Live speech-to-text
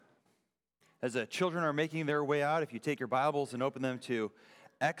As the children are making their way out, if you take your Bibles and open them to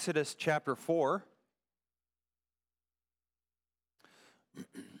Exodus chapter 4.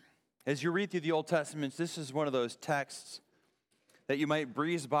 As you read through the Old Testament, this is one of those texts that you might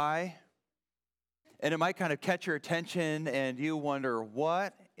breeze by, and it might kind of catch your attention, and you wonder,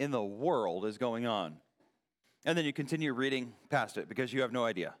 what in the world is going on? And then you continue reading past it because you have no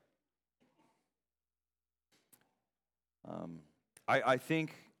idea. I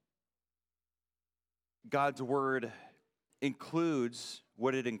think God's Word includes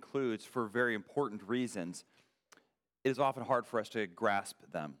what it includes for very important reasons. It is often hard for us to grasp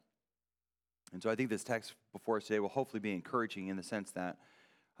them. And so I think this text before us today will hopefully be encouraging in the sense that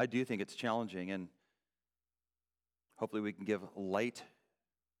I do think it's challenging, and hopefully we can give light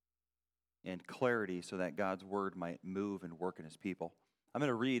and clarity so that God's Word might move and work in His people. I'm going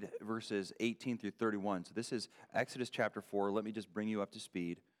to read verses 18 through 31. So this is Exodus chapter 4. Let me just bring you up to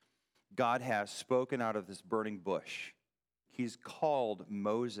speed. God has spoken out of this burning bush. He's called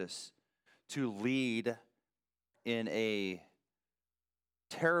Moses to lead in a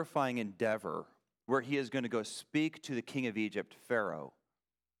terrifying endeavor where he is going to go speak to the king of Egypt, Pharaoh.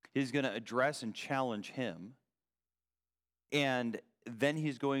 He's going to address and challenge him. And then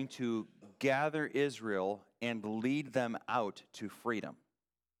he's going to gather Israel and lead them out to freedom.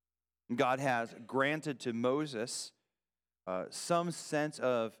 God has granted to Moses some sense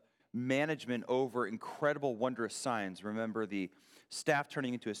of management over incredible, wondrous signs. Remember the staff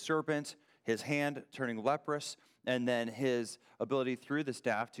turning into a serpent, his hand turning leprous, and then his ability through the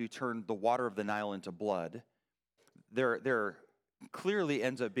staff to turn the water of the Nile into blood. There clearly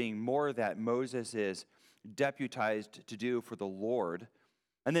ends up being more that Moses is deputized to do for the Lord.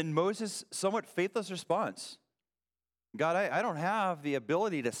 And then Moses' somewhat faithless response. God, I don't have the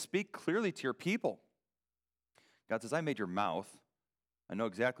ability to speak clearly to your people. God says, I made your mouth. I know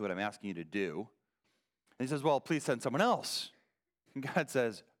exactly what I'm asking you to do. And he says, well, please send someone else. And God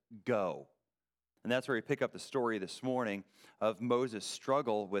says, go. And that's where we pick up the story this morning of Moses'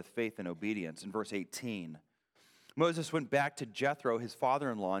 struggle with faith and obedience in verse 18. Moses went back to Jethro, his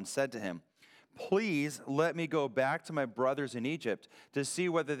father-in-law, and said to him, please let me go back to my brothers in Egypt to see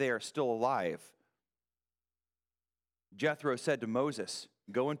whether they are still alive. Jethro said to Moses,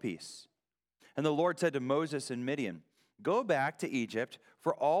 go in peace. And the Lord said to Moses in Midian, go back to Egypt,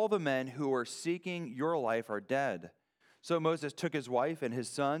 for all the men who are seeking your life are dead. So Moses took his wife and his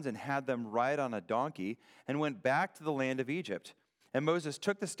sons and had them ride on a donkey and went back to the land of Egypt. And Moses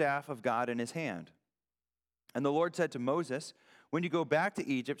took the staff of God in his hand. And the Lord said to Moses, when you go back to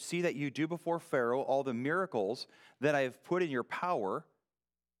Egypt, see that you do before Pharaoh all the miracles that I have put in your power,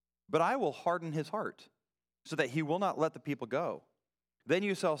 but I will harden his heart, so that he will not let the people go. Then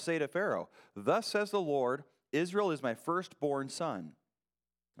you shall say to Pharaoh, thus says the Lord, Israel is my firstborn son.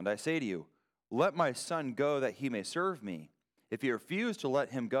 And I say to you, let my son go that he may serve me. If you refuse to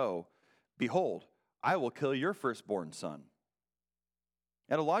let him go, behold, I will kill your firstborn son.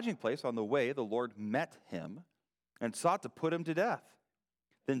 At a lodging place on the way, the Lord met him and sought to put him to death.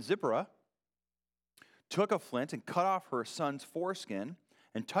 Then Zipporah took a flint and cut off her son's foreskin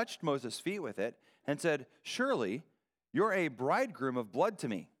and touched Moses' feet with it and said, surely you're a bridegroom of blood to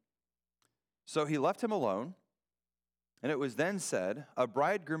me. So he left him alone. And it was then said, a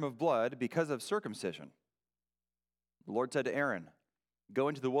bridegroom of blood because of circumcision. The Lord said to Aaron, go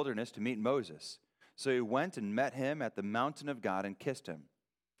into the wilderness to meet Moses. So he went and met him at the mountain of God and kissed him.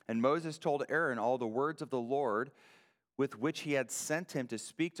 And Moses told Aaron all the words of the Lord with which he had sent him to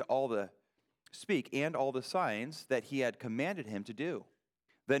speak and all the signs that he had commanded him to do.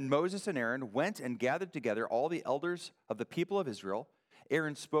 Then Moses and Aaron went and gathered together all the elders of the people of Israel.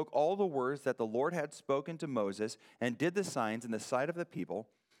 Aaron spoke all the words that the Lord had spoken to Moses and did the signs in the sight of the people,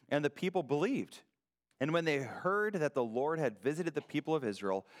 and the people believed. And when they heard that the Lord had visited the people of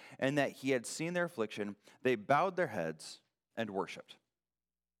Israel and that he had seen their affliction, they bowed their heads and worshiped.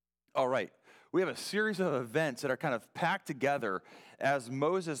 All right, we have a series of events that are kind of packed together as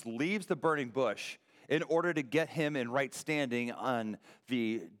Moses leaves the burning bush in order to get him in right standing on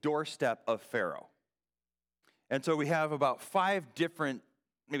the doorstep of Pharaoh. And so we have about 5 different,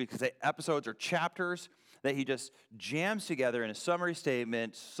 maybe you could say episodes or chapters that he just jams together in a summary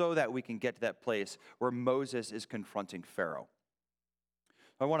statement so that we can get to that place where Moses is confronting Pharaoh.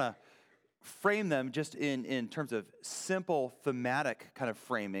 I want to frame them just in terms of simple thematic kind of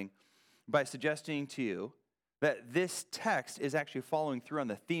framing by suggesting to you that this text is actually following through on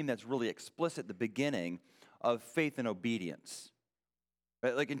the theme that's really explicit at the beginning of faith and obedience.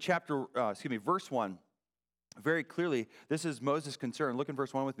 Right? Like in verse 1, very clearly, this is Moses' concern. Look in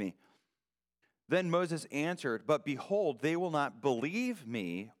verse 1 with me. Then Moses answered, "But behold, they will not believe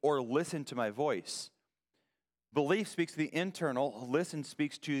me or listen to my voice." Belief speaks to the internal, listen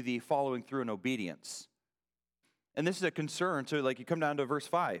speaks to the following through and obedience. And this is a concern. So, like, you come down to verse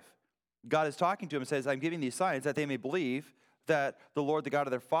 5. God is talking to him and says, "I'm giving these signs that they may believe that the Lord, the God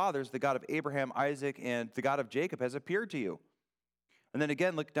of their fathers, the God of Abraham, Isaac, and the God of Jacob has appeared to you." And then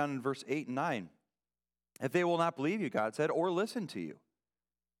again, look down in verse 8 and 9. "If they will not believe you," God said, "or listen to you."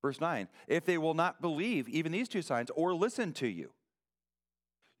 Verse 9, "If they will not believe even these two signs or listen to you."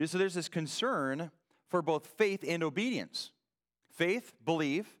 So there's this concern for both faith and obedience. Faith,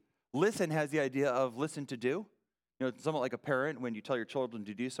 believe. Listen has the idea of listen to do. You know, it's somewhat like a parent when you tell your children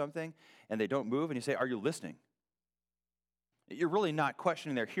to do something and they don't move and you say, "Are you listening?" You're really not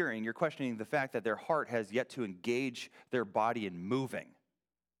questioning their hearing. You're questioning the fact that their heart has yet to engage their body in moving.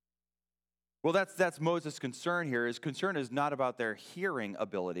 Well, that's Moses' concern here. His concern is not about their hearing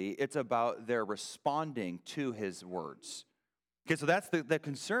ability. It's about their responding to his words. Okay, so that's the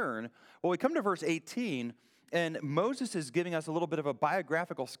concern. Well, we come to verse 18, and Moses is giving us a little bit of a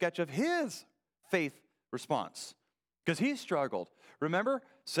biographical sketch of his faith response because he struggled. Remember,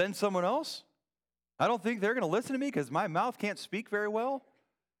 send someone else? I don't think they're going to listen to me because my mouth can't speak very well.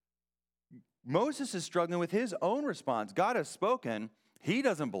 Moses is struggling with his own response. God has spoken. He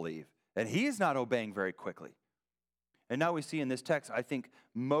doesn't believe. And he's not obeying very quickly. And now we see in this text, I think,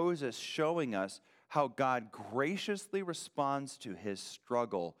 Moses showing us how God graciously responds to his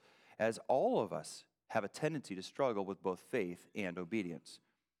struggle, as all of us have a tendency to struggle with both faith and obedience.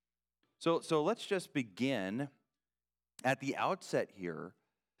 So let's just begin at the outset here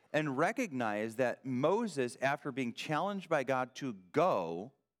and recognize that Moses, after being challenged by God to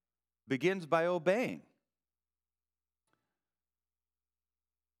go, begins by obeying.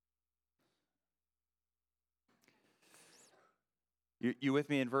 You with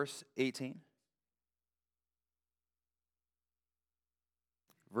me in verse 18?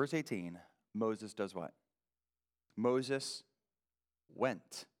 Verse 18, Moses does what? Moses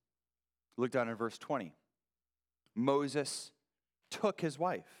went. Look down in verse 20. Moses took his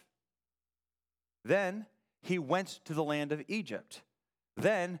wife. Then he went to the land of Egypt.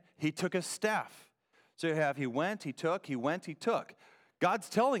 Then he took a staff. So you have he went, he took, he went, he took. God's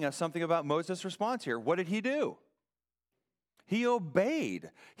telling us something about Moses' response here. What did he do? He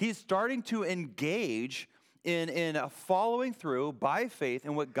obeyed. He's starting to engage in a following through by faith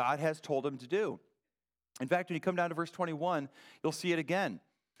in what God has told him to do. In fact, when you come down to verse 21, you'll see it again.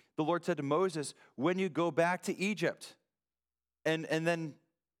 The Lord said to Moses, "When you go back to Egypt," and then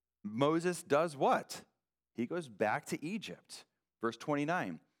Moses does what? He goes back to Egypt. Verse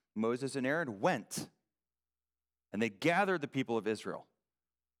 29, Moses and Aaron went, and they gathered the people of Israel,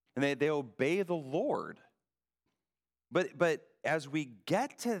 and they obey the Lord. But as we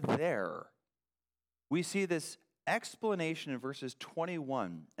get to there, we see this explanation in verses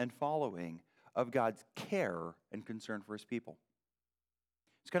 21 and following of God's care and concern for his people.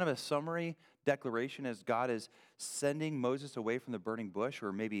 It's kind of a summary declaration as God is sending Moses away from the burning bush,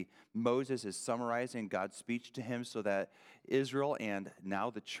 or maybe Moses is summarizing God's speech to him so that Israel and now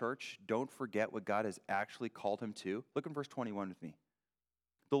the church don't forget what God has actually called him to. Look in verse 21 with me.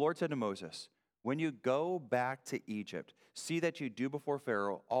 The Lord said to Moses, "When you go back to Egypt, see that you do before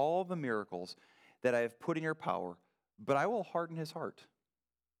Pharaoh all the miracles that I have put in your power, but I will harden his heart.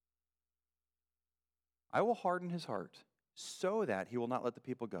 I will harden his heart so that he will not let the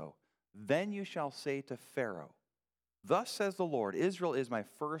people go. Then you shall say to Pharaoh, 'Thus says the Lord, Israel is my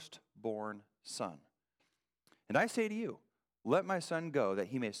firstborn son. And I say to you, let my son go that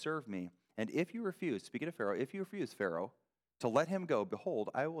he may serve me. And if you refuse,'" speaking to Pharaoh, "if you refuse, Pharaoh, to let him go, behold,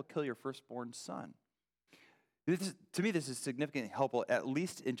 I will kill your firstborn son." To me, this is significantly helpful, at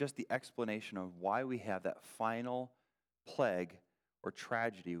least in just the explanation of why we have that final plague or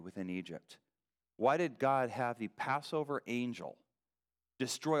tragedy within Egypt. Why did God have the Passover angel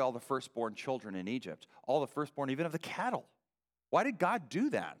destroy all the firstborn children in Egypt, all the firstborn even of the cattle? Why did God do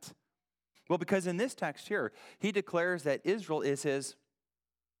that? Well, because in this text here, he declares that Israel is his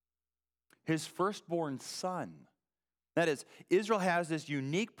firstborn son. That is, Israel has this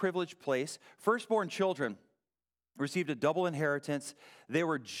unique privileged place. Firstborn children received a double inheritance. They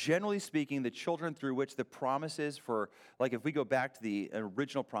were, generally speaking, the children through which the promises for, like if we go back to the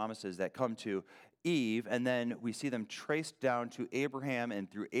original promises that come to Eve, and then we see them traced down to Abraham and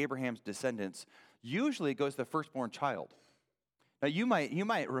through Abraham's descendants, usually it goes to the firstborn child. Now, you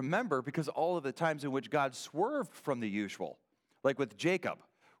might remember, because all of the times in which God swerved from the usual, like with Jacob,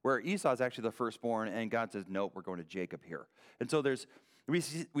 where Esau is actually the firstborn, and God says, "Nope, we're going to Jacob here." And so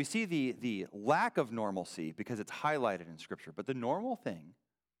we see the lack of normalcy because it's highlighted in Scripture. But the normal thing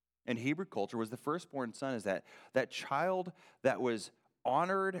in Hebrew culture was the firstborn son is that child that was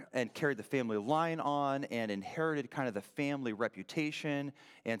honored and carried the family line on and inherited kind of the family reputation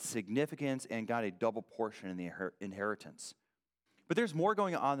and significance and got a double portion in the inheritance. But there's more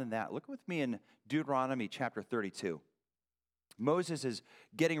going on than that. Look with me in Deuteronomy chapter 32. Moses is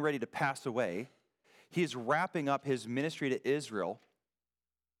getting ready to pass away. He's wrapping up his ministry to Israel,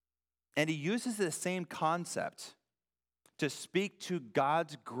 and he uses the same concept to speak to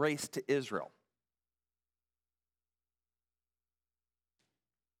God's grace to Israel.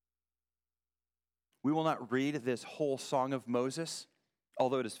 We will not read this whole Song of Moses,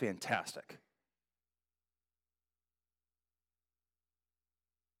 although it is fantastic.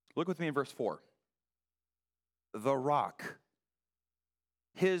 Look with me in verse 4. The rock,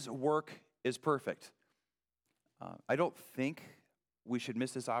 his work is perfect. I don't think we should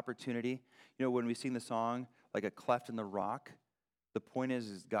miss this opportunity. You know, when we sing the song, like a cleft in the rock, the point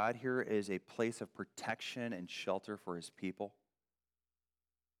is God here is a place of protection and shelter for his people.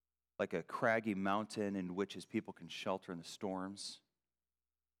 Like a craggy mountain in which his people can shelter in the storms.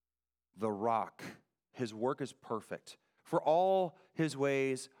 The rock, his work is perfect. For all his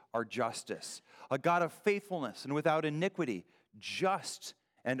ways are justice. A God of faithfulness and without iniquity, just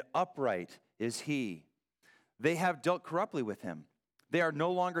and upright is he. They have dealt corruptly with him. They are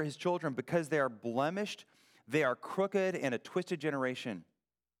no longer his children because they are blemished. They are crooked and a twisted generation.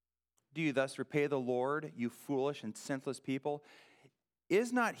 Do you thus repay the Lord, you foolish and senseless people?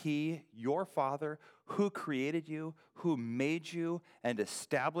 Is not he your father who created you, who made you and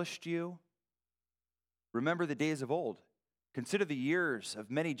established you? Remember the days of old. Consider the years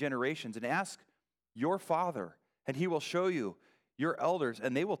of many generations and ask your father, and he will show you your elders,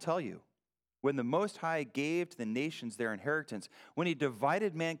 and they will tell you. When the Most High gave to the nations their inheritance, when he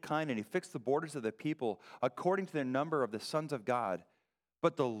divided mankind and he fixed the borders of the people according to the number of the sons of God.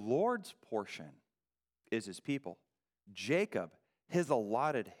 But the Lord's portion is his people. Jacob, his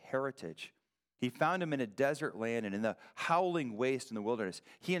allotted heritage. He found him in a desert land and in the howling waste in the wilderness.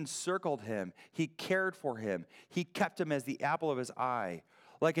 He encircled him. He cared for him. He kept him as the apple of his eye.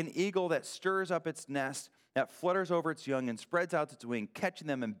 Like an eagle that stirs up its nest, that flutters over its young and spreads out its wing, catching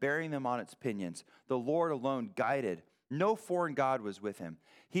them and bearing them on its pinions. The Lord alone guided. No foreign god was with him.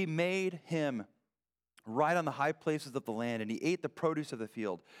 He made him ride on the high places of the land, and he ate the produce of the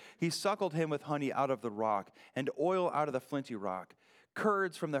field. He suckled him with honey out of the rock, and oil out of the flinty rock,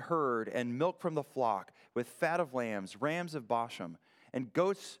 curds from the herd, and milk from the flock, with fat of lambs, rams of Bashan, and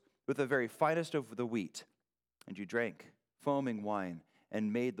goats with the very finest of the wheat. And you drank foaming wine,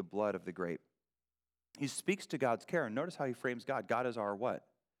 and made the blood of the grape. He speaks to God's care, and notice how he frames God. God is our what?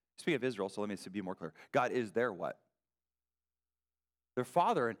 Speaking of Israel, so let me be more clear. God is their what? Their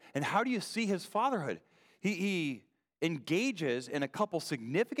father. And how do you see his fatherhood? He engages in a couple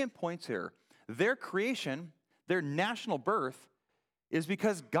significant points here. Their creation, their national birth, is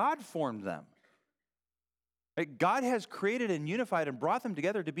because God formed them. Right? God has created and unified and brought them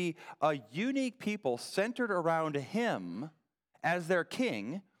together to be a unique people centered around him as their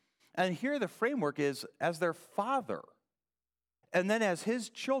king. And here the framework is as their father. And then as his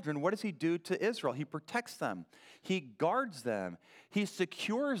children, what does he do to Israel? He protects them. He guards them. He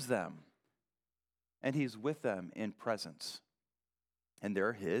secures them. And he's with them in presence. And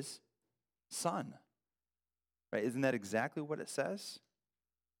they're his son. Right? Isn't that exactly what it says?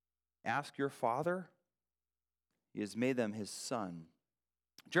 Ask your father. He has made them his son.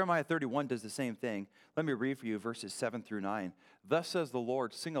 Jeremiah 31 does the same thing. Let me read for you verses 7 through 9. Thus says the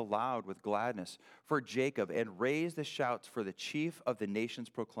Lord, sing aloud with gladness for Jacob, and raise the shouts for the chief of the nations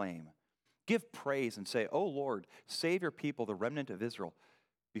proclaim. Give praise and say, O Lord, save your people, the remnant of Israel.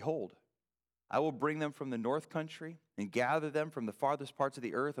 Behold, I will bring them from the north country and gather them from the farthest parts of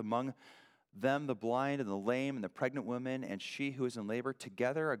the earth, among them the blind and the lame and the pregnant woman and she who is in labor.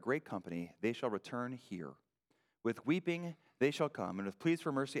 Together a great company, they shall return here. With weeping they shall come, and with pleas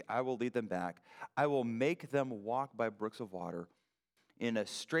for mercy I will lead them back. I will make them walk by brooks of water in a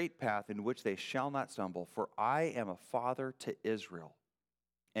straight path in which they shall not stumble. For I am a father to Israel,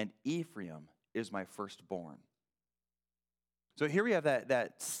 and Ephraim is my firstborn. So here we have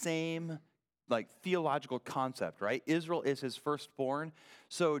that same theological concept, right? Israel is his firstborn.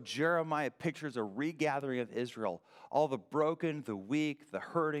 So Jeremiah pictures a regathering of Israel, all the broken, the weak, the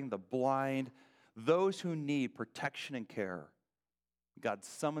hurting, the blind, those who need protection and care. God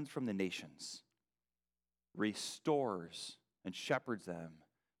summons from the nations, restores and shepherds them,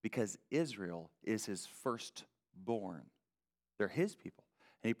 because Israel is his firstborn. They're his people,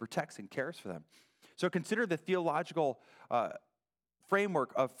 and he protects and cares for them. So consider the theological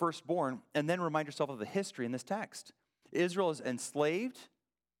framework of firstborn, and then remind yourself of the history in this text. Israel is enslaved,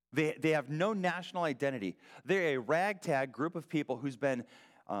 They have no national identity. They're a ragtag group of people who's been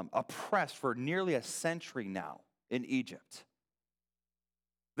oppressed for nearly a century now in Egypt.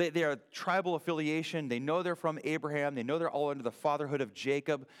 They are tribal affiliation. They know they're from Abraham. They know they're all under the fatherhood of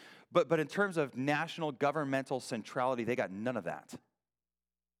Jacob. But in terms of national governmental centrality, they got none of that.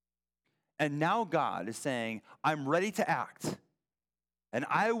 And now God is saying, I'm ready to act. And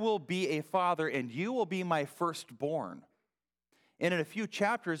I will be a father, and you will be my firstborn. And in a few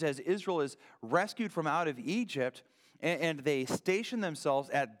chapters, as Israel is rescued from out of Egypt, and they station themselves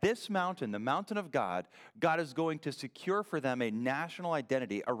at this mountain, the mountain of God, God is going to secure for them a national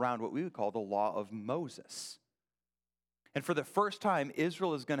identity around what we would call the law of Moses. And for the first time,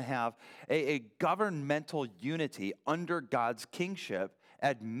 Israel is going to have a governmental unity under God's kingship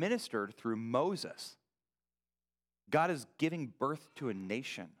administered through Moses. God is giving birth to a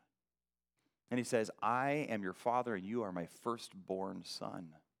nation. And he says, I am your father and you are my firstborn son.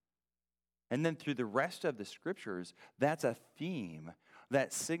 And then through the rest of the scriptures, that's a theme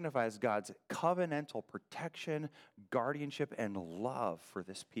that signifies God's covenantal protection, guardianship, and love for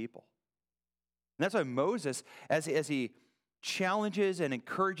this people. And that's why Moses, as he challenges and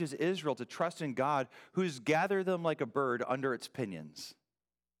encourages Israel to trust in God, who's gathered them like a bird under its pinions,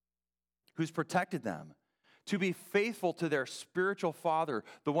 who's protected them, to be faithful to their spiritual father,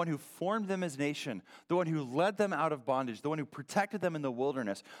 the one who formed them as nation, the one who led them out of bondage, the one who protected them in the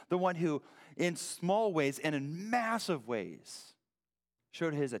wilderness, the one who, in small ways and in massive ways,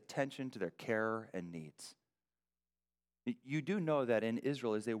 showed his attention to their care and needs. You do know that in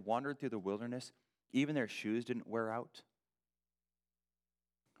Israel, as they wandered through the wilderness, even their shoes didn't wear out.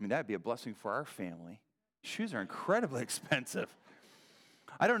 I mean, that'd be a blessing for our family. Shoes are incredibly expensive.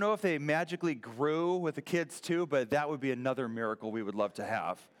 I don't know if they magically grew with the kids too, but that would be another miracle we would love to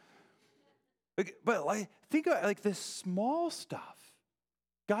have. But think of this small stuff.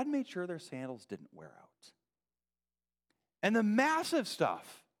 God made sure their sandals didn't wear out. And the massive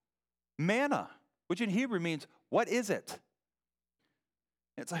stuff, manna, which in Hebrew means, what is it?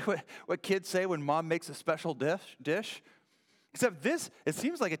 It's like what kids say when mom makes a special dish. Except this, it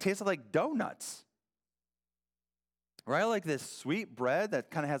seems like it tasted like donuts. Right? Like this sweet bread that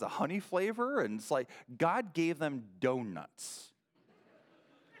kind of has a honey flavor, and it's like God gave them donuts.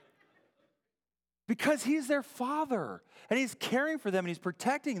 Because he's their father, and he's caring for them, and he's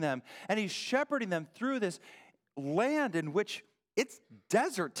protecting them, and he's shepherding them through this land in which it's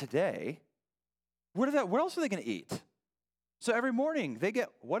desert today. What else are they going to eat? So every morning they get,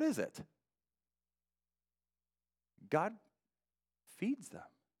 what is it? God feeds them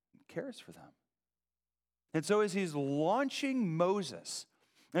and cares for them. And so as he's launching Moses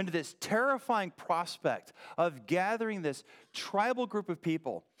into this terrifying prospect of gathering this tribal group of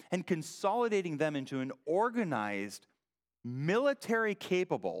people and consolidating them into an organized,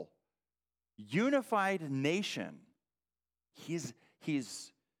 military-capable, unified nation,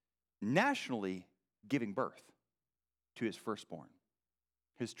 he's nationally giving birth to his firstborn,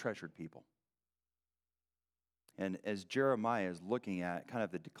 his treasured people. And as Jeremiah is looking at kind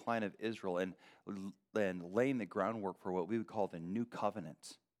of the decline of Israel and laying the groundwork for what we would call the new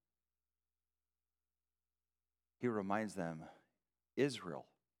covenant, he reminds them, Israel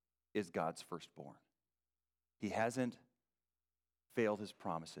is God's firstborn. He hasn't failed his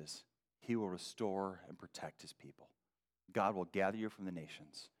promises. He will restore and protect his people. God will gather you from the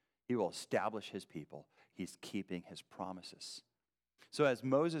nations. He will establish his people. He's keeping his promises. So as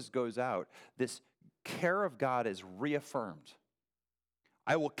Moses goes out, this care of God is reaffirmed.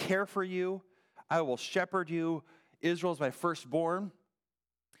 I will care for you. I will shepherd you. Israel is my firstborn.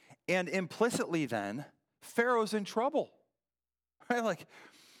 And implicitly then, Pharaoh's in trouble. Right? Like,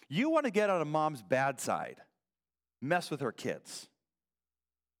 you want to get on a mom's bad side, mess with her kids.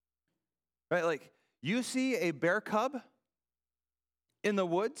 Right? Like, you see a bear cub in the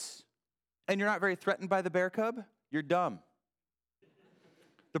woods, and you're not very threatened by the bear cub, you're dumb.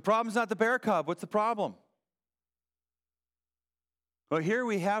 The problem's not the bear cub. What's the problem? Well, here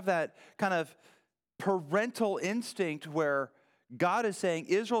we have that kind of parental instinct where God is saying,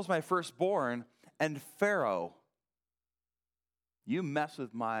 Israel's my firstborn, and Pharaoh, you mess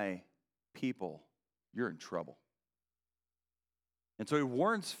with my people, you're in trouble. And so he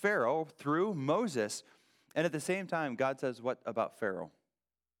warns Pharaoh through Moses, and at the same time, God says, what about Pharaoh?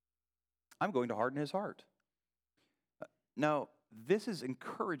 I'm going to harden his heart. Now, this is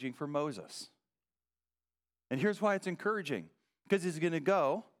encouraging for Moses. And here's why it's encouraging. Because he's going to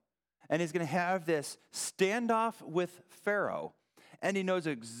go and he's going to have this standoff with Pharaoh, and he knows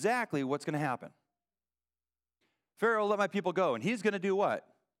exactly what's going to happen. Pharaoh, let my people go. And he's going to do what?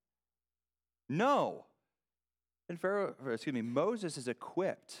 No. And Moses is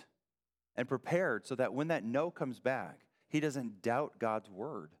equipped and prepared so that when that no comes back, he doesn't doubt God's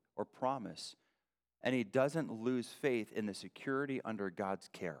word or promise, and he doesn't lose faith in the security under God's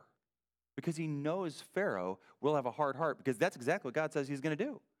care. Because he knows Pharaoh will have a hard heart, because that's exactly what God says he's going to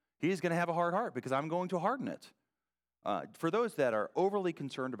do. He's going to have a hard heart because I'm going to harden it. For those that are overly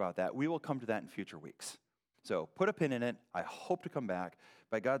concerned about that, we will come to that in future weeks. So put a pin in it. I hope to come back.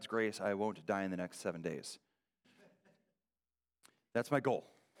 By God's grace, I won't die in the next 7 days. That's my goal.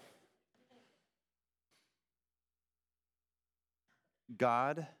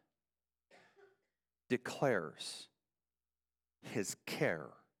 God declares his care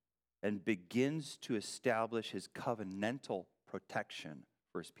and begins to establish his covenantal protection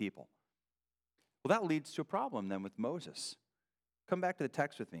for his people. Well, that leads to a problem then with Moses. Come back to the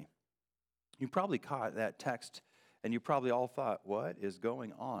text with me. You probably caught that text, and you probably all thought, what is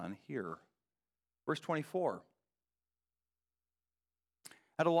going on here? Verse 24.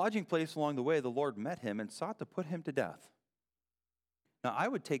 At a lodging place along the way, the Lord met him and sought to put him to death. Now, I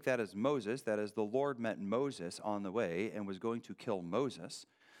would take that as Moses, that is, the Lord met Moses on the way and was going to kill Moses.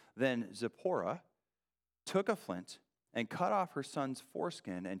 Then Zipporah took a flint and cut off her son's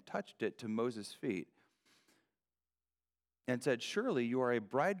foreskin and touched it to Moses' feet and said, surely you are a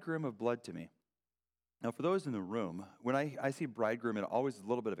bridegroom of blood to me. Now, for those in the room, when I see bridegroom, it always is a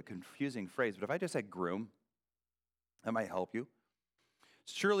little bit of a confusing phrase, but if I just say groom, that might help you.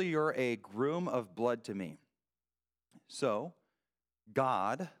 Surely you're a groom of blood to me. So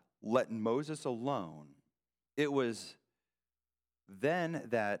God let Moses alone. It was then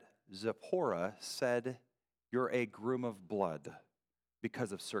that Zipporah said, you're a groom of blood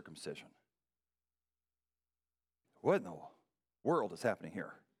because of circumcision. What in the world is happening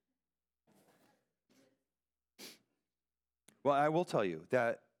here? Well, I will tell you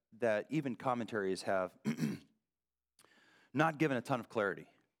that even commentaries have not given a ton of clarity.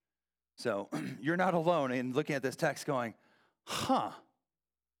 So you're not alone in looking at this text going, huh.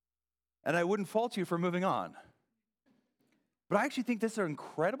 And I wouldn't fault you for moving on. But I actually think this is an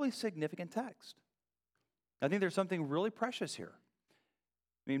incredibly significant text. I think there's something really precious here.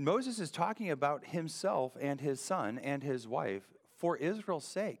 I mean, Moses is talking about himself and his son and his wife for Israel's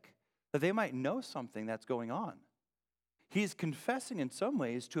sake, that they might know something that's going on. He's confessing in some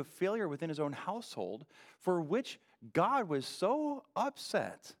ways to a failure within his own household for which God was so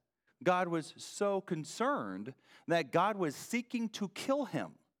upset, God was so concerned that God was seeking to kill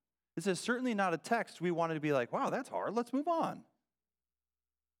him. This is certainly not a text we wanted to be like, wow, that's hard, let's move on.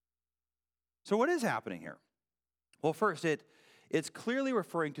 So what is happening here? Well, first, it's clearly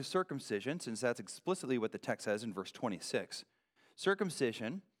referring to circumcision, since that's explicitly what the text says in verse 26.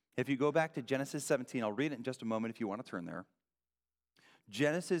 Circumcision, if you go back to Genesis 17, I'll read it in just a moment if you want to turn there.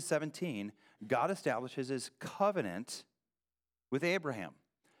 Genesis 17, God establishes his covenant with Abraham.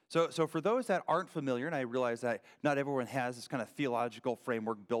 So for those that aren't familiar, and I realize that not everyone has this kind of theological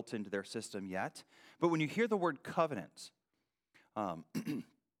framework built into their system yet, but when you hear the word covenant,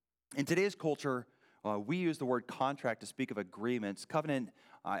 in today's culture, we use the word contract to speak of agreements. Covenant,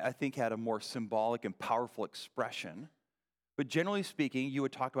 I think, had a more symbolic and powerful expression. But generally speaking, you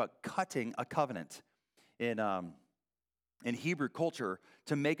would talk about cutting a covenant. In Hebrew culture,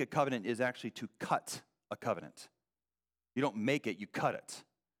 to make a covenant is actually to cut a covenant. You don't make it, you cut it.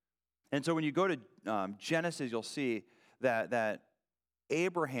 And so when you go to Genesis, you'll see that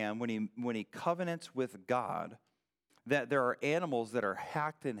Abraham, when he covenants with God, that there are animals that are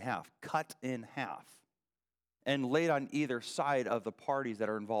hacked in half, cut in half, and laid on either side of the parties that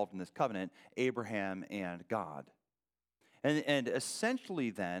are involved in this covenant, Abraham and God. And essentially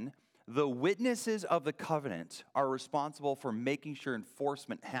then, the witnesses of the covenant are responsible for making sure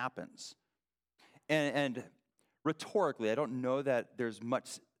enforcement happens. And rhetorically, I don't know that there's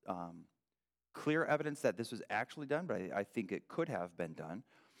much clear evidence that this was actually done, but I think it could have been done,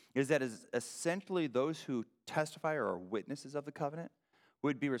 is that essentially those who testify or are witnesses of the covenant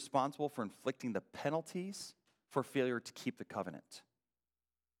would be responsible for inflicting the penalties for failure to keep the covenant.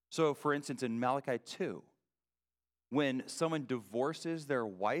 So, for instance, in Malachi 2, when someone divorces their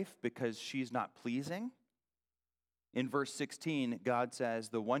wife because she's not pleasing, in verse 16, God says,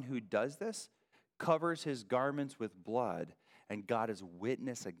 the one who does this covers his garments with blood, and God is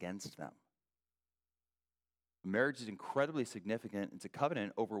witness against them. Marriage is incredibly significant. It's a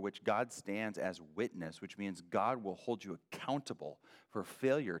covenant over which God stands as witness, which means God will hold you accountable for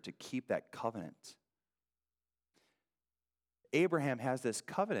failure to keep that covenant. Abraham has this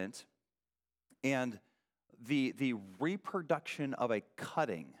covenant, and the reproduction of a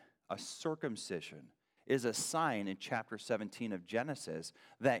cutting, a circumcision, is a sign in chapter 17 of Genesis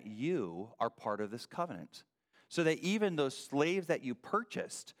that you are part of this covenant. So that even those slaves that you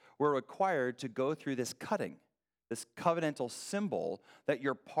purchased were required to go through this cutting, this covenantal symbol that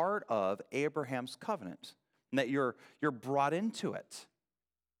you're part of Abraham's covenant and that you're brought into it.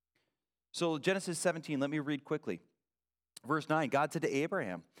 So Genesis 17, let me read quickly. Verse 9, God said to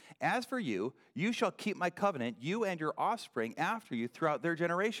Abraham, "As for you, you shall keep my covenant, you and your offspring after you throughout their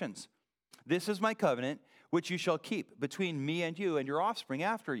generations. This is my covenant, which you shall keep between me and you and your offspring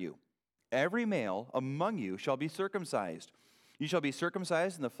after you. Every male among you shall be circumcised. You shall be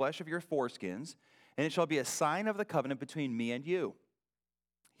circumcised in the flesh of your foreskins, and it shall be a sign of the covenant between me and you.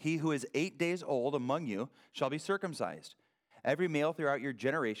 He who is 8 days old among you shall be circumcised. Every male throughout your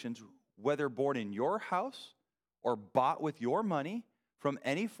generations, whether born in your house or bought with your money from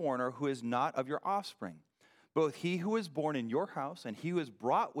any foreigner who is not of your offspring. Both he who is born in your house and he who is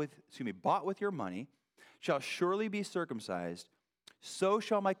bought with your money shall surely be circumcised. So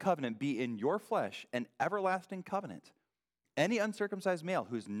shall my covenant be in your flesh, an everlasting covenant. Any uncircumcised male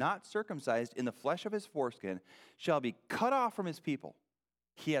who is not circumcised in the flesh of his foreskin shall be cut off from his people.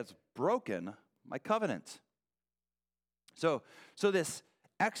 He has broken my covenant." So this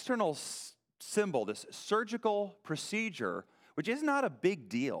external symbol, this surgical procedure, which is not a big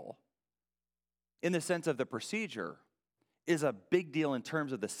deal in the sense of the procedure, is a big deal in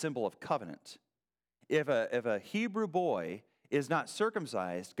terms of the symbol of covenant. If a Hebrew boy is not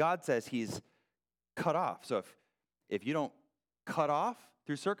circumcised, God says he's cut off. So if you don't cut off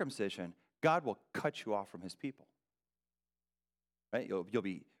through circumcision, God will cut you off from his people. Right? You'll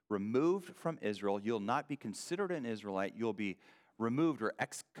be removed from Israel. You'll not be considered an Israelite. You'll be removed or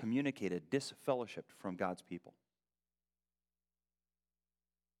excommunicated, disfellowshipped from God's people.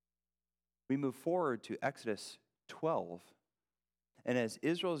 We move forward to Exodus 12, and as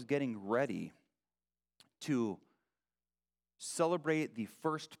Israel is getting ready to celebrate the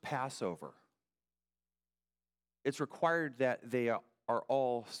first Passover, it's required that they are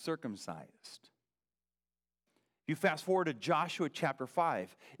all circumcised. You fast forward to Joshua chapter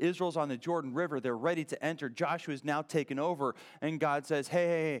 5. Israel's on the Jordan River. They're ready to enter. Joshua is now taken over, and God says,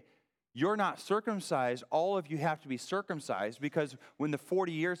 hey, you're not circumcised. All of you have to be circumcised, because when the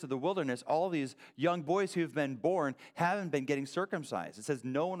 40 years of the wilderness, all these young boys who have been born haven't been getting circumcised. It says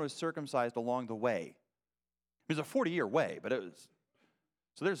no one was circumcised along the way. It was a 40-year way, but it was,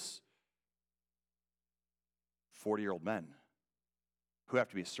 so there's 40-year-old men who have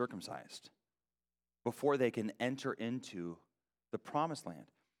to be circumcised before they can enter into the promised land.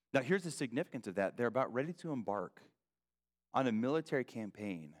 Now, here's the significance of that. They're about ready to embark on a military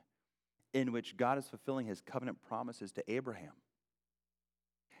campaign in which God is fulfilling his covenant promises to Abraham,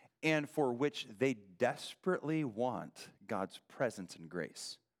 and for which they desperately want God's presence and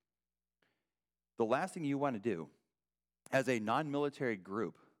grace. The last thing you want to do as a non-military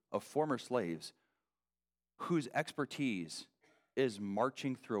group of former slaves whose expertise is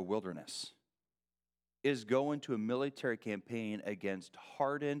marching through a wilderness is go into a military campaign against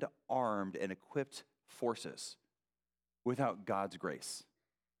hardened, armed, and equipped forces without God's grace.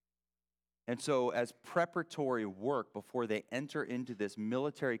 And so as preparatory work before they enter into this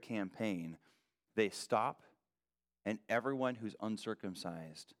military campaign, they stop, and everyone who's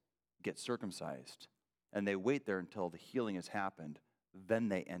uncircumcised gets circumcised. And they wait there until the healing has happened. Then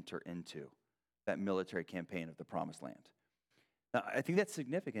they enter into that military campaign of the Promised Land. Now, I think that's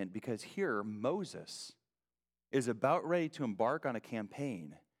significant because here Moses is about ready to embark on a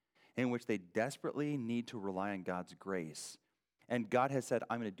campaign in which they desperately need to rely on God's grace. And God has said,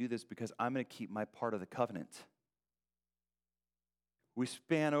 I'm going to do this because I'm going to keep my part of the covenant. We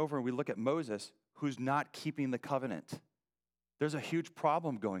span over and we look at Moses, who's not keeping the covenant. There's a huge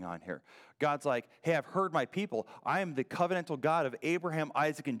problem going on here. God's like, hey, I've heard my people. I am the covenantal God of Abraham,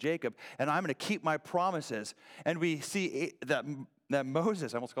 Isaac, and Jacob, and I'm going to keep my promises. And we see that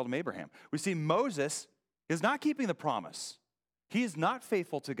Moses, I almost called him Abraham. We see Moses is not keeping the promise. He is not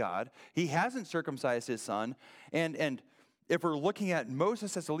faithful to God. He hasn't circumcised his son. And if we're looking at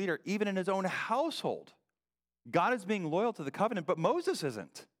Moses as a leader, even in his own household, God is being loyal to the covenant, but Moses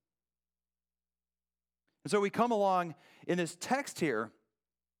isn't. And so we come along in this text here,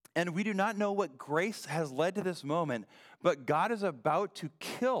 and we do not know what grace has led to this moment, but God is about to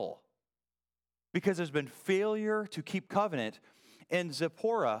kill because there's been failure to keep covenant, and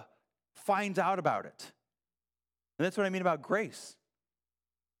Zipporah finds out about it. And that's what I mean about grace.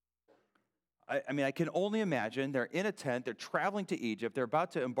 I mean, I can only imagine they're in a tent, they're traveling to Egypt, they're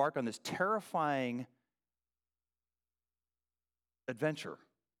about to embark on this terrifying adventure.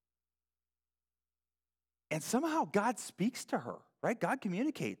 And somehow God speaks to her, right? God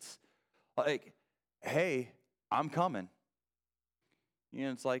communicates. Like, hey, I'm coming. You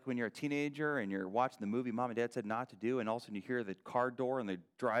know, it's like when you're a teenager and you're watching the movie mom and dad said not to do, and all of a sudden you hear the car door in the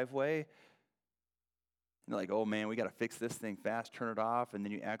driveway. And you're like, oh man, we got to fix this thing fast, turn it off. And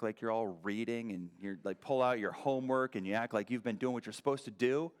then you act like you're all reading and you're like, pull out your homework and you act like you've been doing what you're supposed to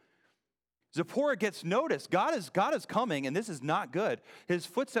do. Zipporah gets noticed. God is coming, and this is not good. His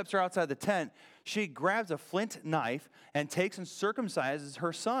footsteps are outside the tent. She grabs a flint knife and takes and circumcises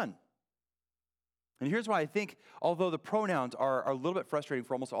her son. And here's why I think, although the pronouns are a little bit frustrating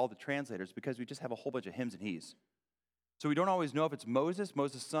for almost all the translators, because we just have a whole bunch of hims and he's. So we don't always know if it's Moses'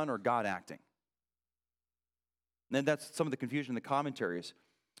 son, or God acting. And that's some of the confusion in the commentaries.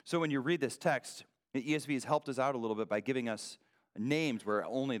 So when you read this text, the ESV has helped us out a little bit by giving us names where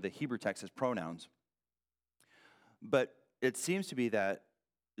only the Hebrew text has pronouns. But it seems to be that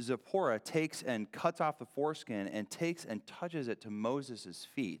Zipporah takes and cuts off the foreskin and takes and touches it to Moses'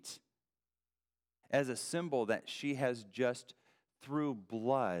 feet as a symbol that she has just, through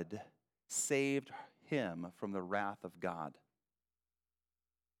blood, saved him from the wrath of God.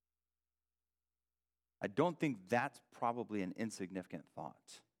 I don't think that's probably an insignificant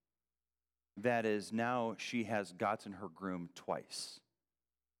thought. That is, now she has gotten her groom twice.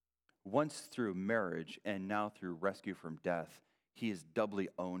 Once through marriage, and now through rescue from death, he is doubly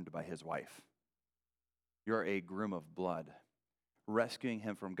owned by his wife. You're a groom of blood, rescuing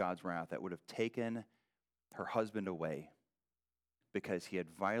him from God's wrath that would have taken her husband away because he had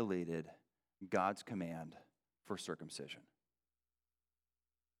violated God's command for circumcision.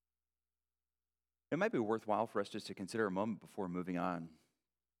 It might be worthwhile for us just to consider a moment before moving on.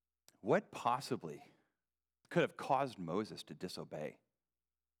 What possibly could have caused Moses to disobey?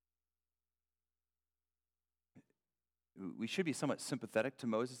 We should be somewhat sympathetic to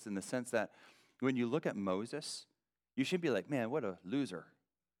Moses in the sense that when you look at Moses, you shouldn't be like, man, what a loser.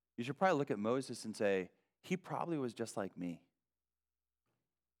 You should probably look at Moses and say, he probably was just like me.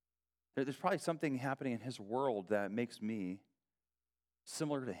 There's probably something happening in his world that makes me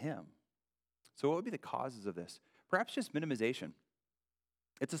similar to him. So what would be the causes of this? Perhaps just minimization.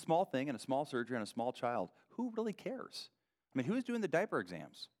 It's a small thing and a small surgery on a small child. Who really cares? I mean, who's doing the diaper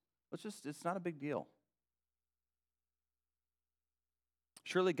exams? It's not a big deal.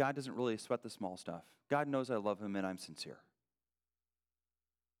 Surely God doesn't really sweat the small stuff. God knows I love him and I'm sincere.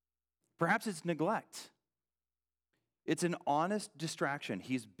 Perhaps it's neglect. It's an honest distraction.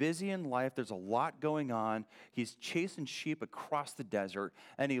 He's busy in life. There's a lot going on. He's chasing sheep across the desert,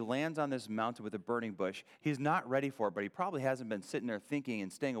 and he lands on this mountain with a burning bush. He's not ready for it, but he probably hasn't been sitting there thinking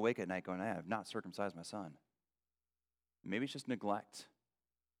and staying awake at night going, I have not circumcised my son. Maybe it's just neglect.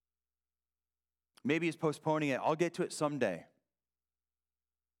 Maybe he's postponing it. I'll get to it someday.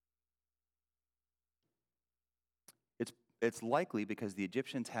 It's likely because the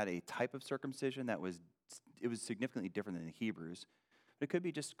Egyptians had a type of circumcision that was significantly different than the Hebrews. But it could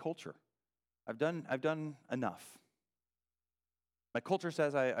be just culture. I've done enough. My culture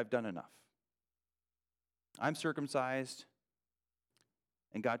says I've done enough. I'm circumcised,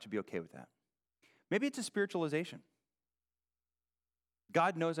 and God should be okay with that. Maybe it's a spiritualization.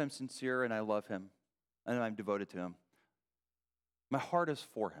 God knows I'm sincere and I love him, and I'm devoted to him. My heart is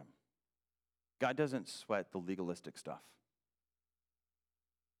for him. God doesn't sweat the legalistic stuff.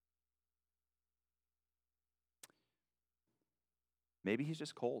 Maybe he's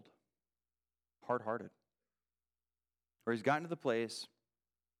just cold, hard-hearted. Or he's gotten to the place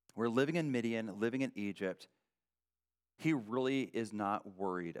where living in Midian, living in Egypt, he really is not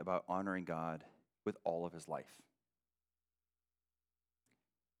worried about honoring God with all of his life.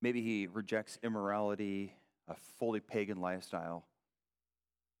 Maybe he rejects immorality, a fully pagan lifestyle,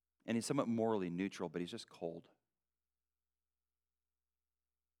 and he's somewhat morally neutral, but he's just cold.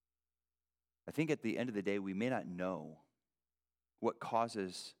 I think at the end of the day, we may not know what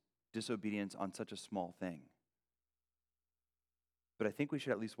causes disobedience on such a small thing. But I think we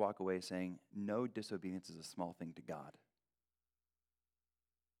should at least walk away saying, no disobedience is a small thing to God.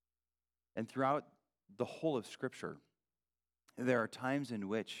 And throughout the whole of Scripture, there are times in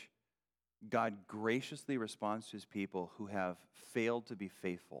which God graciously responds to his people who have failed to be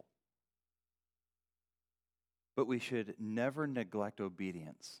faithful. But we should never neglect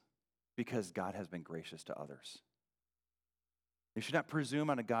obedience because God has been gracious to others. We should not presume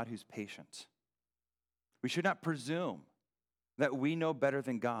on a God who's patient. We should not presume that we know better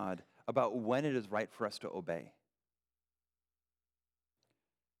than God about when it is right for us to obey.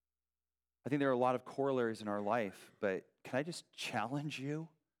 I think there are a lot of corollaries in our life, but can I just challenge you?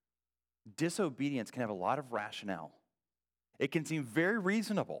 Disobedience can have a lot of rationale. It can seem very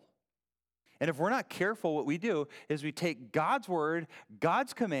reasonable. And if we're not careful, what we do is we take God's word,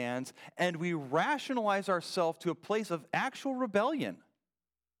 God's commands, and we rationalize ourselves to a place of actual rebellion.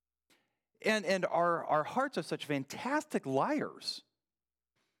 And our hearts are such fantastic liars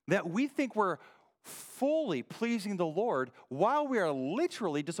that we think we're fully pleasing the Lord while we are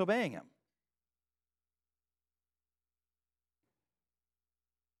literally disobeying him.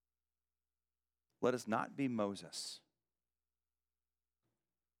 Let us not be Moses,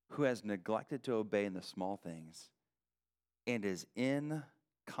 who has neglected to obey in the small things and is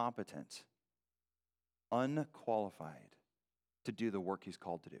incompetent, unqualified to do the work he's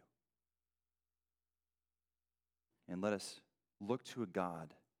called to do. And let us look to a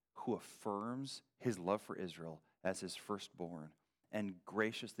God who affirms his love for Israel as his firstborn and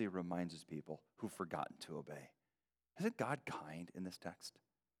graciously reminds his people who've forgotten to obey. Isn't God kind in this text?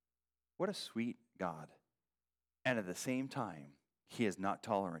 What a sweet God. And at the same time, he is not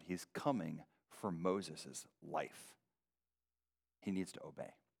tolerant. He's coming for Moses' life. He needs to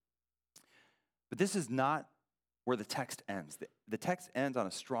obey. But this is not where the text ends. The text ends on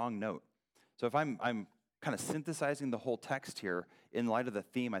a strong note. So if I'm kind of synthesizing the whole text here in light of the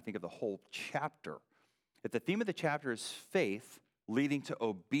theme, I think, of the whole chapter. If the theme of the chapter is faith leading to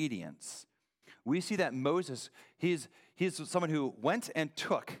obedience, we see that Moses, he's someone who went and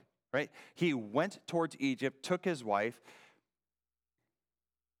took, right? He went towards Egypt, took his wife.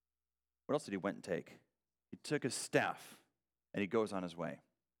 What else did he went and take? He took his staff, and he goes on his way.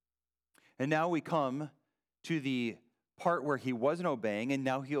 And now we come to the part where he wasn't obeying, and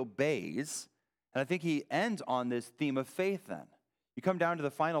now he obeys. And I think he ends on this theme of faith then. You come down to the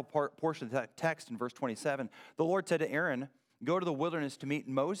final portion of the text in verse 27. The Lord said to Aaron, go to the wilderness to meet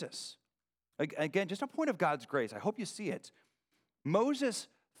Moses. Again, just a point of God's grace. I hope you see it. Moses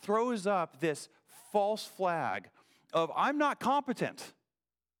throws up this false flag of, I'm not competent.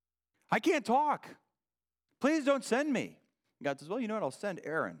 I can't talk. Please don't send me. And God says, well, you know what? I'll send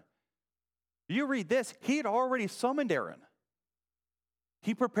Aaron. You read this. He had already summoned Aaron.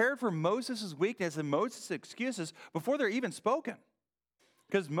 He prepared for Moses' weakness and Moses' excuses before they're even spoken.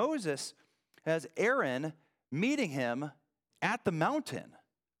 Because Moses has Aaron meeting him at the mountain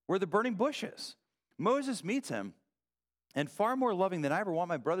where the burning bush is. Moses meets him, and far more loving than I ever want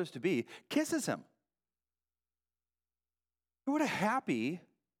my brothers to be, kisses him. What a happy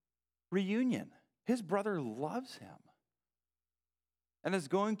reunion. His brother loves him and is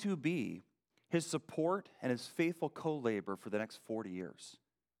going to be his support and his faithful co-labor for the next 40 years.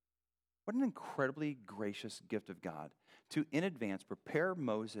 What an incredibly gracious gift of God to, in advance, prepare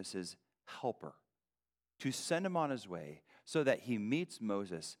Moses' helper to send him on his way so that he meets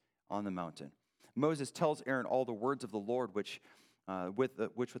Moses on the mountain. Moses tells Aaron all the words of the Lord which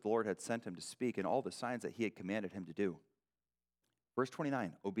the Lord had sent him to speak, and all the signs that he had commanded him to do. Verse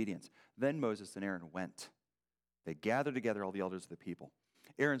 29, obedience. Then Moses and Aaron went. They gathered together all the elders of the people.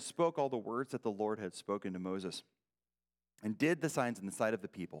 Aaron spoke all the words that the Lord had spoken to Moses and did the signs in the sight of the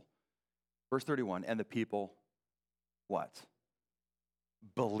people. Verse 31, and the people, what?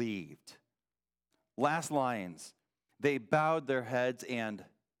 Believed. Last lines. They bowed their heads and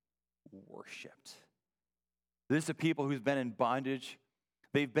worshiped. This is a people who's been in bondage.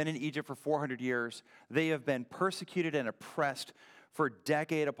 They've been in Egypt for 400 years. They have been persecuted and oppressed for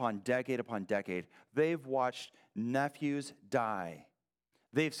decade upon decade upon decade. They've watched nephews die.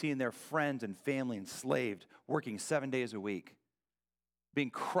 They've seen their friends and family enslaved, working 7 days a week, being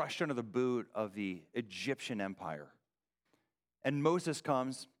crushed under the boot of the Egyptian empire. And Moses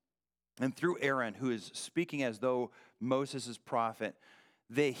comes, and through Aaron, who is speaking as though Moses is prophet,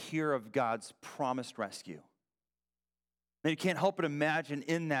 they hear of God's promised rescue. And you can't help but imagine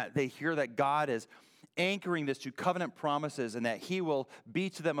in that they hear that God is anchoring this to covenant promises and that he will be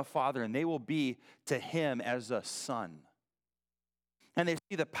to them a father and they will be to him as a son. And they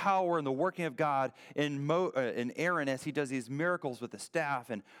see the power and the working of God in Aaron as he does these miracles with the staff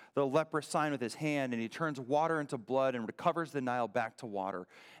and the leprous sign with his hand, and he turns water into blood and recovers the Nile back to water.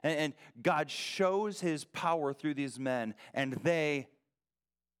 And God shows his power through these men, and they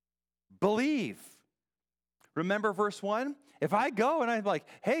believe. Remember verse 1? If I go and I'm like,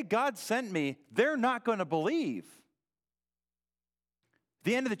 hey, God sent me, they're not going to believe.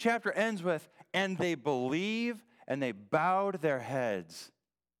 The end of the chapter ends with, and they believe and they bowed their heads.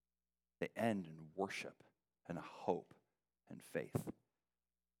 They end in worship and hope and faith.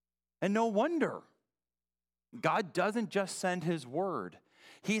 And no wonder. God doesn't just send his word.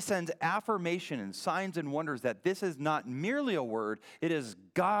 He sends affirmation and signs and wonders that this is not merely a word, it is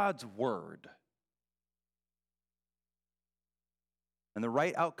God's word. And the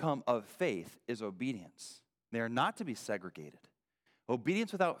right outcome of faith is obedience. They are not to be segregated.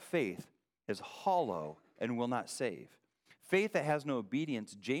 Obedience without faith is hollow and will not save. Faith that has no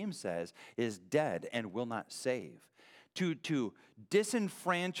obedience, James says, is dead and will not save. to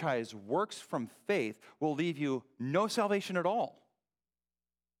disenfranchise works from faith will leave you no salvation at all.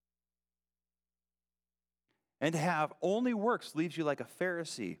 And to have only works leaves you like a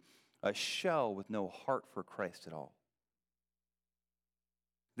Pharisee, a shell with no heart for Christ at all.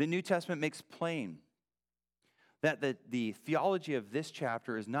 The New Testament makes plain that the theology of this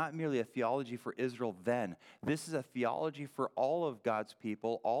chapter is not merely a theology for Israel then. This is a theology for all of God's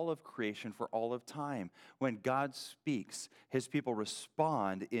people, all of creation, for all of time. When God speaks, his people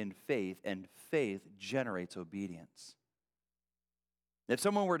respond in faith, and faith generates obedience. If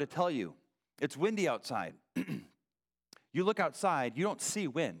someone were to tell you, it's windy outside, you look outside, you don't see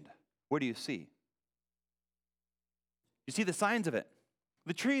wind. What do you see? You see the signs of it.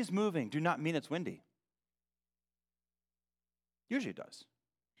 The tree is moving do not mean it's windy. Usually it does.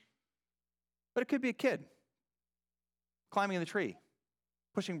 But it could be a kid climbing in the tree,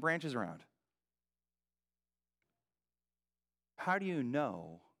 pushing branches around. How do you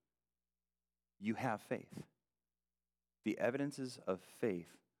know you have faith? The evidences of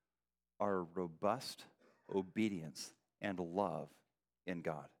faith are robust obedience and love in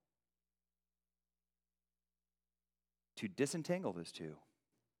God. To disentangle those two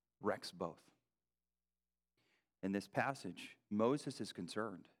wrecks both. In this passage, Moses is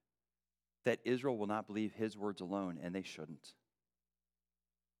concerned that Israel will not believe his words alone, and they shouldn't.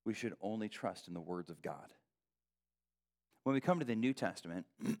 We should only trust in the words of God. When we come to the New Testament,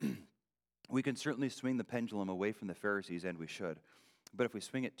 we can certainly swing the pendulum away from the Pharisees, and we should. But if we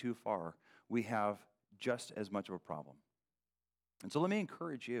swing it too far, we have just as much of a problem. And so let me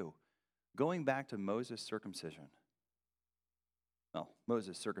encourage you, going back to Moses' circumcision,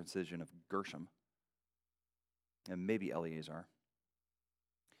 Moses' circumcision of Gershom, and maybe Eleazar,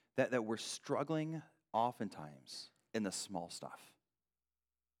 that we're struggling oftentimes in the small stuff.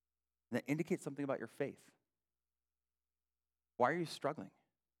 And that indicates something about your faith. Why are you struggling?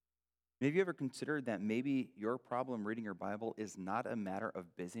 Have you ever considered that maybe your problem reading your Bible is not a matter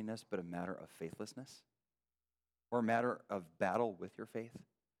of busyness, but a matter of faithlessness? Or a matter of battle with your faith? I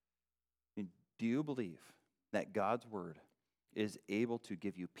mean, do you believe that God's word is able to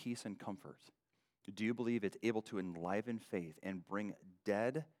give you peace and comfort? Do you believe it's able to enliven faith and bring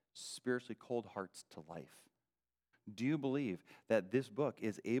dead, spiritually cold hearts to life? Do you believe that this book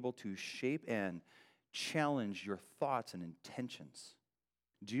is able to shape and challenge your thoughts and intentions?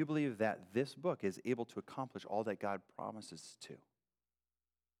 Do you believe that this book is able to accomplish all that God promises to?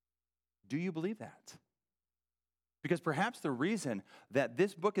 Do you believe that? Because perhaps the reason that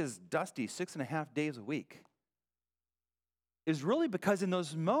this book is dusty 6.5 days a week is really because in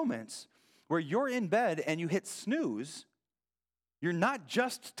those moments where you're in bed and you hit snooze, you're not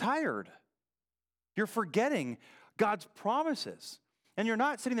just tired. You're forgetting God's promises. And you're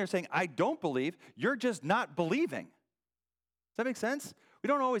not sitting there saying, I don't believe. You're just not believing. Does that make sense? We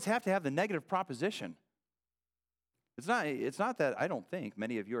don't always have to have the negative proposition. It's not that I don't think.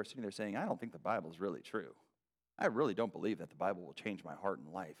 Many of you are sitting there saying, I don't think the Bible is really true. I really don't believe that the Bible will change my heart and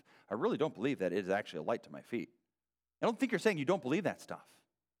life. I really don't believe that it is actually a light to my feet. I don't think you're saying you don't believe that stuff.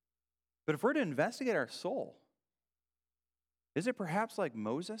 But if we're to investigate our soul, is it perhaps like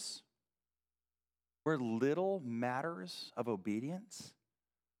Moses, where little matters of obedience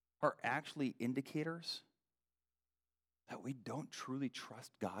are actually indicators that we don't truly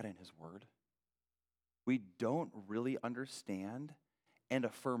trust God and his word? We don't really understand and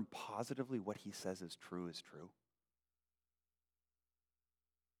affirm positively what he says is true.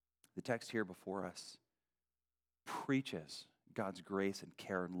 The text here before us preaches God's grace and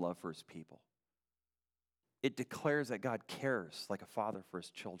care and love for his people. It declares that God cares like a father for his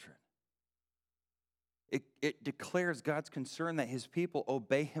children. It declares God's concern that his people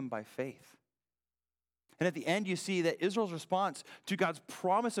obey him by faith. And at the end, you see that Israel's response to God's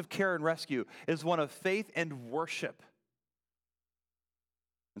promise of care and rescue is one of faith and worship.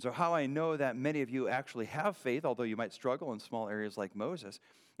 And so how I know that many of you actually have faith, although you might struggle in small areas like Moses,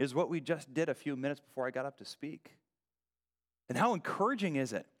 is what we just did a few minutes before I got up to speak. And how encouraging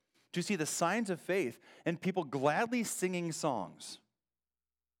is it to see the signs of faith and people gladly singing songs?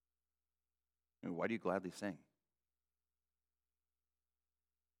 Why do you gladly sing?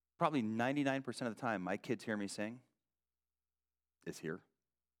 Probably 99% of the time my kids hear me sing is here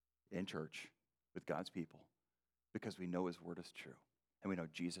in church with God's people because we know his word is true and we know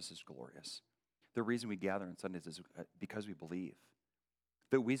Jesus is glorious. The reason we gather on Sundays is because we believe.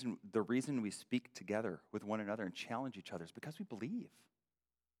 The reason we speak together with one another and challenge each other is because we believe.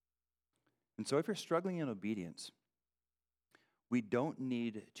 And so if you're struggling in obedience, we don't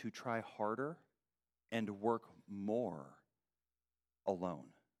need to try harder and work more alone.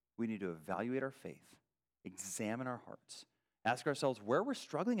 We need to evaluate our faith examine our hearts, ask ourselves where we're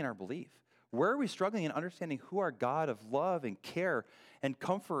struggling in our belief. Where are we struggling in understanding who our God of love and care and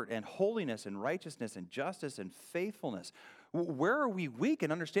comfort and holiness and righteousness and justice and faithfulness? Where are we weak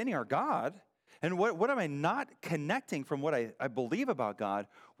in understanding our God? And what am I not connecting from what I believe about God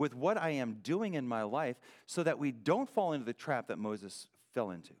with what I am doing in my life so that we don't fall into the trap that Moses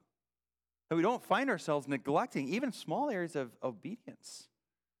fell into? That we don't find ourselves neglecting even small areas of obedience.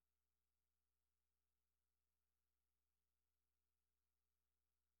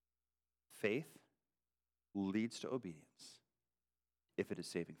 Faith leads to obedience if it is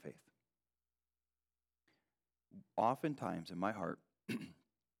saving faith. Oftentimes in my heart,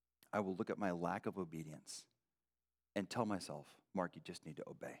 I will look at my lack of obedience and tell myself, Mark, you just need to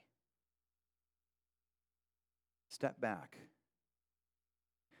obey. Step back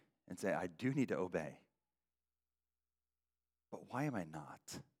and say, I do need to obey. But why am I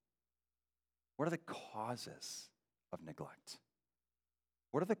not? What are the causes of neglect?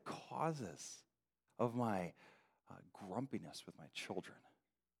 What are the causes of my grumpiness with my children?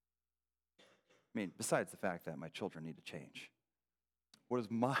 I mean, besides the fact that my children need to change. What is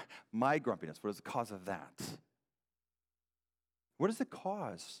my grumpiness? What is the cause of that? What is the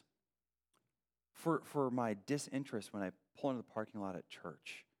cause for my disinterest when I pull into the parking lot at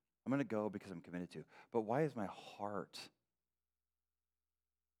church? I'm going to go because I'm committed to. But why is my heart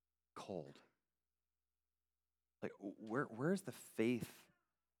cold? Like, where's the faith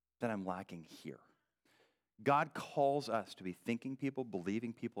that I'm lacking here? God calls us to be thinking people,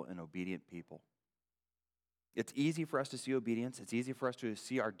 believing people, and obedient people. It's easy for us to see obedience. It's easy for us to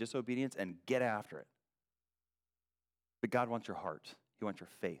see our disobedience and get after it. But God wants your heart. He wants your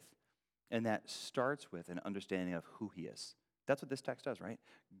faith. And that starts with an understanding of who he is. That's what this text does, right?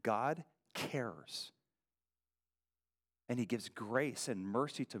 God cares. And he gives grace and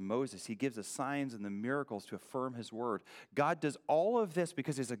mercy to Moses. He gives the signs and the miracles to affirm his word. God does all of this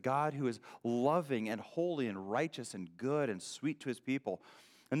because he's a God who is loving and holy and righteous and good and sweet to his people.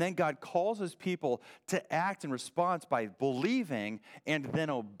 And then God calls his people to act in response by believing and then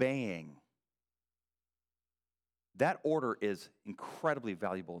obeying. That order is incredibly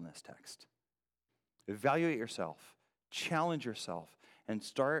valuable in this text. Evaluate yourself, challenge yourself, and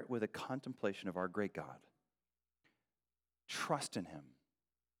start with a contemplation of our great God. Trust in him,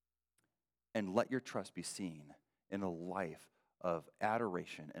 and let your trust be seen in a life of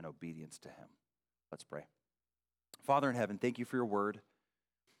adoration and obedience to him. Let's pray. Father in heaven, thank you for your word.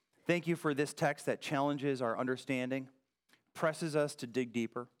 Thank you for this text that challenges our understanding, presses us to dig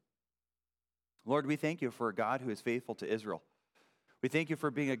deeper. Lord, we thank you for a God who is faithful to Israel. We thank you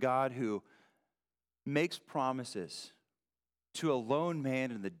for being a God who makes promises to a lone man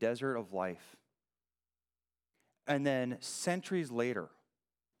in the desert of life. And then centuries later,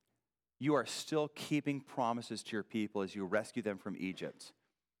 you are still keeping promises to your people as you rescue them from Egypt.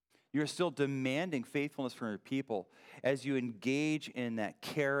 You're still demanding faithfulness from your people as you engage in that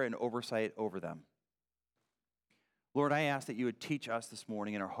care and oversight over them. Lord, I ask that you would teach us this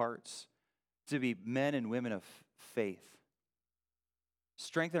morning in our hearts to be men and women of faith.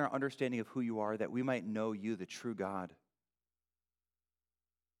 Strengthen our understanding of who you are, that we might know you, the true God.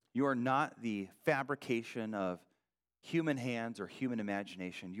 You are not the fabrication of human hands or human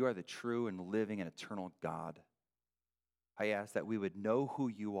imagination. You are the true and living and eternal God. I ask that we would know who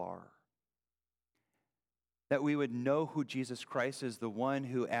you are, that we would know who Jesus Christ is, the one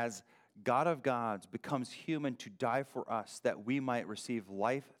who, as God of gods, becomes human to die for us, that we might receive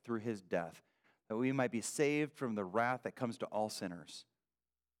life through his death, that we might be saved from the wrath that comes to all sinners,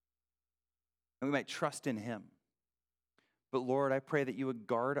 and we might trust in him. But Lord, I pray that you would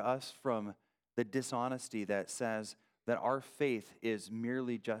guard us from the dishonesty that says that our faith is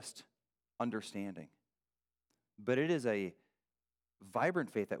merely just understanding. But it is a vibrant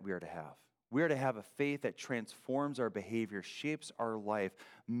faith that we are to have. We are to have a faith that transforms our behavior, shapes our life,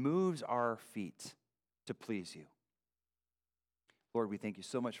 moves our feet to please you. Lord, we thank you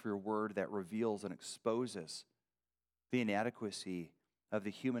so much for your word that reveals and exposes the inadequacy of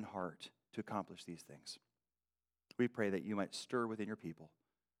the human heart to accomplish these things. We pray that you might stir within your people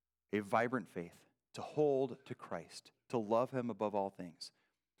a vibrant faith to hold to Christ, to love him above all things.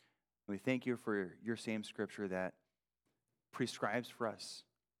 We thank you for your same scripture that prescribes for us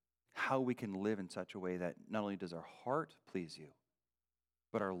how we can live in such a way that not only does our heart please you,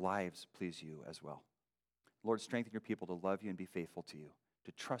 but our lives please you as well. Lord, strengthen your people to love you and be faithful to you,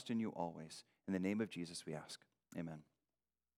 to trust in you always. In the name of Jesus we ask. Amen.